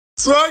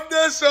Swag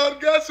Nation,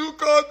 guess who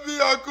called me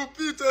Uncle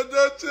Peter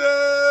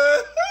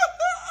Edochie?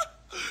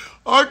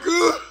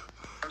 Uncle?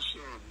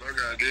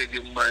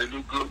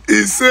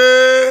 He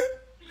said,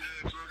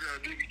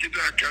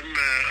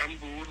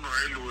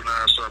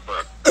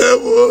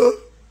 Ewo.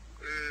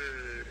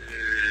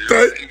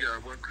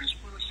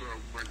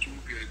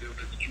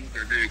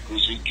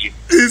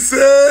 He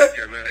said,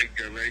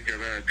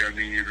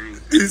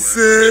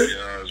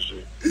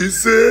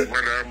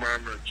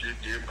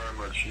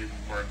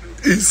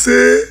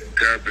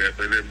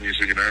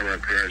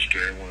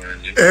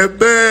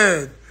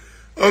 amen.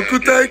 Uncle,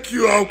 thank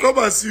you. I'll come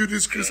and see you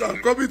this Christmas.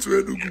 I'm coming to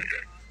Enugu.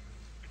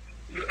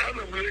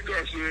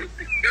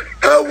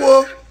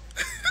 Ewo.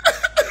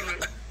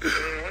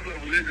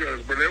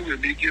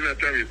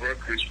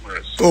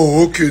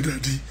 Oh, okay,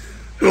 Daddy.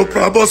 No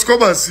problem. I must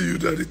come and see you,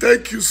 Daddy.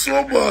 Thank you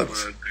so much.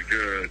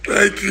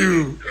 Thank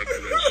you.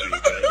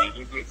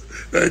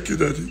 Thank you,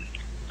 Daddy.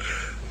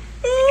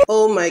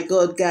 Oh my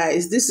God,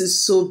 guys, this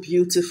is so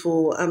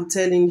beautiful. I'm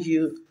telling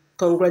you,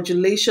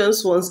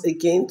 congratulations once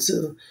again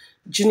to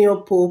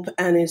Jnr Pope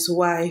and his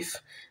wife.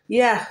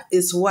 Yeah,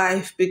 his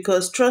wife,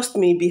 because trust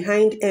me,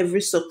 behind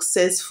every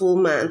successful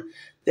man,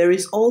 there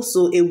is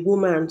also a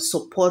woman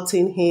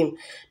supporting him,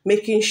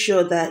 making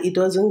sure that it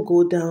doesn't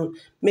go down,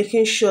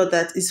 making sure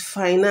that his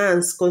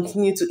finance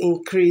continue to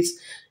increase.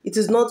 It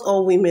is not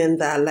all women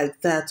that are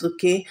like that,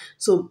 okay?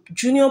 So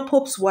Jnr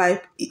Pope's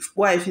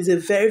wife is a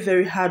very,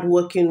 very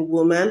hardworking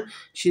woman.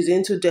 She's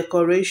into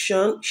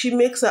decoration. She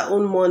makes her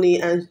own money,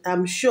 and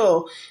I'm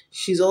sure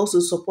she's also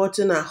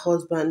supporting her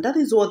husband. That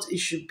is what it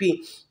should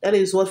be. That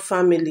is what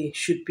family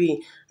should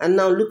be. And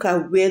now look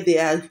at where they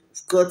have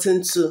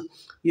gotten to,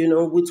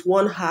 with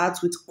one heart,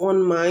 with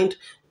one mind,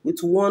 with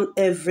one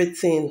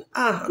everything.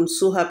 I'm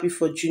so happy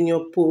for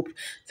Jnr Pope.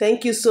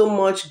 Thank you so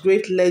much,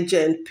 great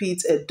legend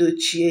Pete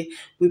Edochie.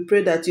 We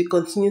pray that you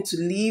continue to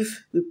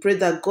live. We pray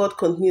that God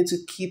continue to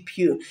keep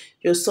you.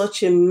 You're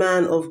such a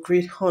man of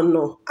great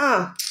honor.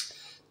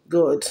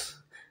 God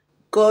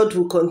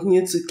will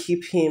continue to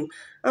keep him.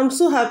 I'm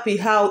so happy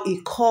how he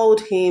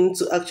called him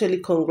to actually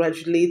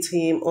congratulate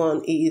him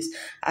on his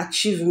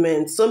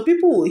achievement. Some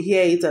people will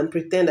hear it and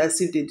pretend as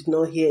if they did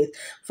not hear it,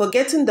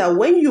 forgetting that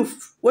when you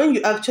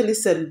actually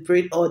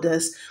celebrate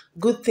others,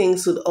 good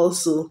things would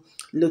also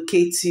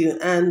locate you.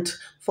 And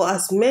for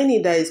as many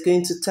that is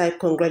going to type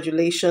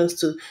congratulations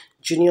to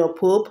Jnr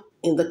Pope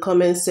in the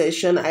comment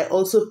section, I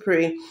also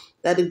pray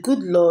that the good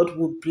Lord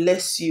will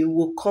bless you,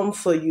 will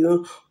comfort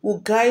you, will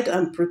guide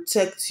and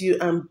protect you,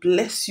 and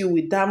bless you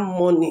with that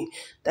money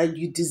that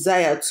you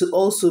desire to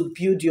also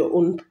build your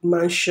own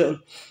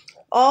mansion.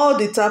 All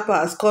the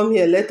tappers, come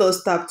here, let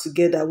us tap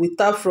together. We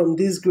tap from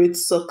this great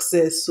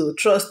success. So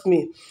trust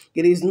me,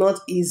 it is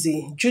not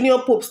easy.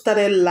 Jnr Pope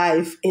started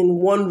life in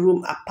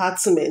one-room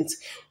apartment.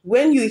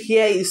 When you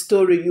hear his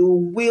story, you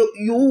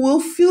will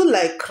feel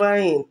like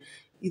crying.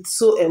 It's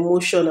so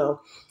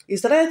emotional. He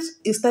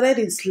started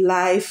his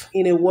life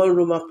in a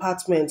one-room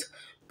apartment,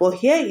 but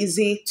here is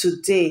he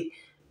today,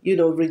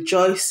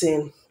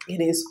 rejoicing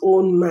in his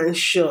own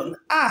mansion.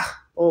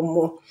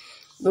 Omo,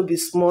 no be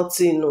small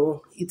thing,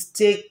 no.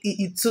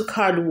 It took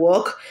hard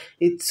work,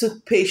 it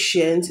took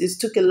patience, it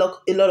took a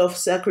lot of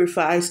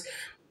sacrifice,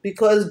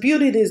 because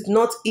building is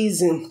not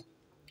easy.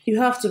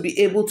 You have to be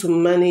able to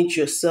manage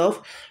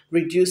yourself,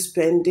 reduce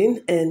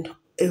spending, and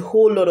a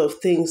whole lot of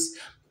things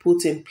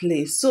put in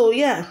place. So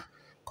yeah,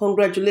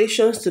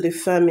 congratulations to the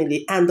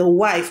family and the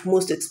wife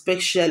most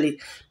especially,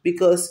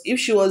 because if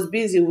she was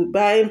busy with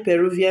buying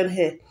Peruvian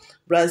hair,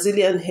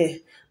 Brazilian hair,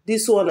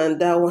 this one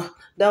and that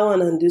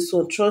one and this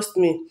one, trust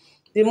me,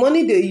 the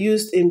money they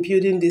used in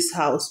building this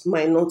house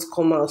might not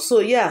come out. So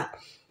yeah,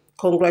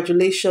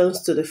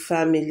 congratulations to the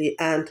family,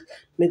 and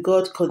may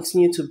God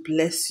continue to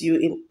bless you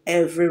in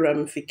every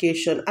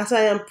ramification. As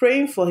I am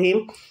praying for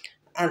him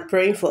and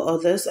praying for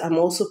others, I'm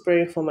also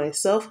praying for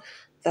myself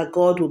that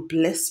God will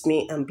bless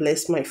me and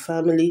bless my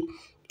family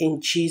in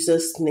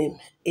Jesus' name.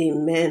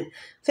 Amen.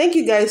 Thank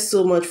you guys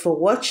so much for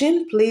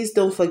watching. Please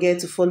don't forget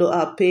to follow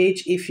our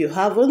page if you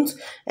haven't.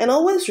 And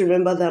always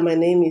remember that my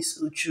name is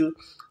Uju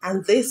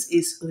and this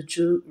is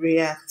Uju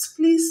Reacts.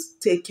 Please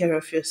take care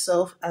of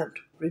yourself and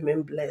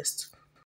remain blessed.